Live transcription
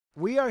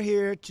We are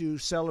here to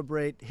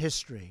celebrate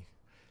history,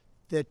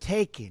 the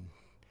taking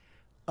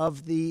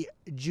of the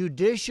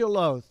judicial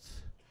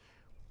oath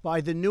by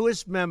the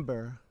newest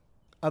member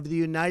of the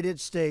United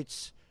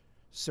States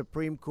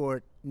Supreme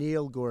Court,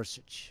 Neil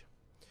Gorsuch.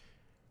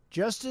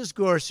 Justice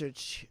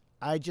Gorsuch,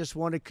 I just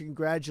want to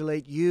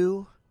congratulate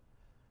you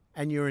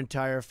and your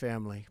entire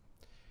family.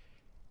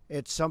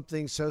 It's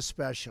something so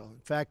special. In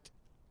fact,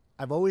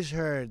 I've always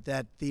heard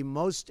that the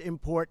most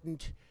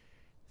important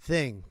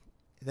thing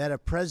that a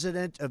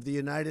president of the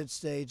United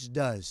States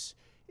does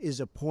is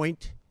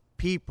appoint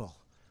people,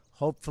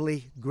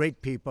 hopefully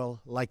great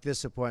people like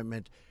this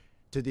appointment,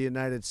 to the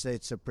United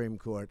States Supreme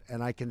Court.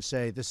 And I can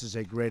say this is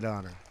a great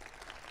honor.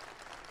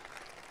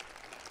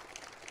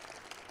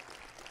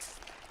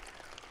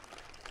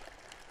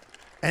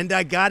 And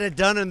I got it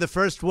done in the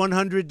first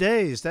 100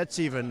 days. That's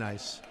even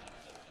nice.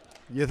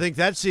 You think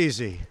that's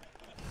easy?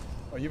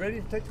 Are you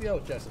ready to take the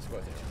oath, Justice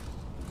Gorsuch?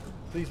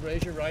 Please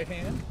raise your right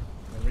hand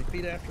and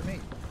repeat after me.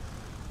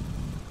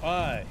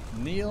 I,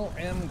 Neil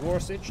M.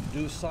 Gorsuch,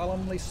 do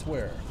solemnly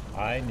swear.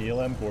 I, Neil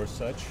M.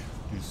 Gorsuch,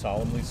 do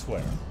solemnly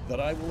swear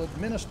that I will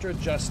administer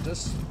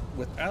justice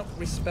without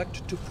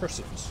respect to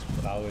persons.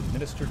 that I will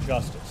administer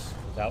justice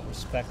without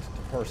respect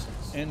to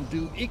persons And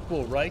do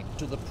equal right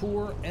to the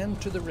poor and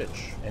to the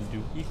rich. and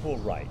do equal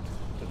right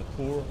to the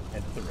poor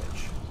and to the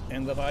rich,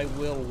 And that I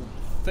will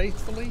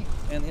faithfully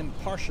and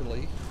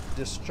impartially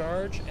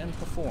discharge and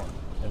perform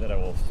and that I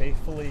will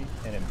faithfully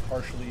and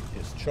impartially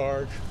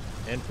discharge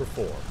and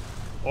perform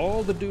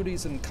all the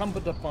duties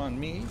incumbent upon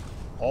me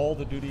all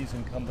the duties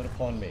incumbent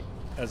upon me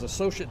as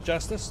Associate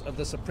Justice of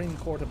the Supreme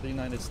Court of the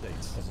United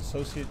States, as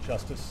Associate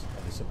Justice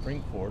of the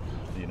Supreme Court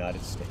of the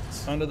United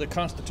States, under the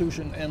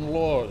Constitution and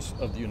laws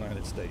of the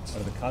United States.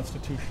 under the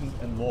Constitution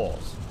and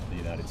laws of the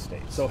United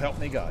States. So help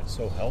me God.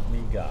 So help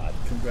me God.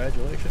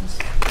 Congratulations.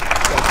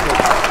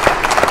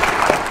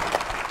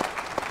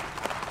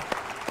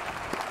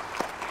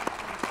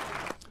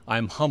 I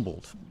am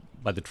humbled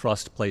by the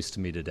trust placed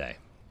in me today.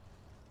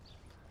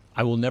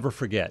 I will never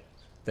forget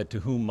that to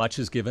whom much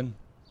is given,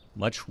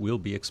 much will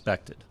be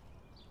expected.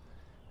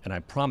 And I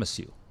promise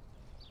you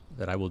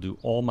that I will do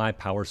all my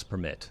powers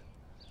permit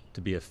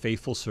to be a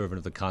faithful servant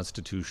of the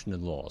Constitution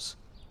and laws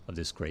of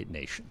this great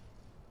nation.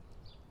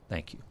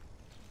 Thank you.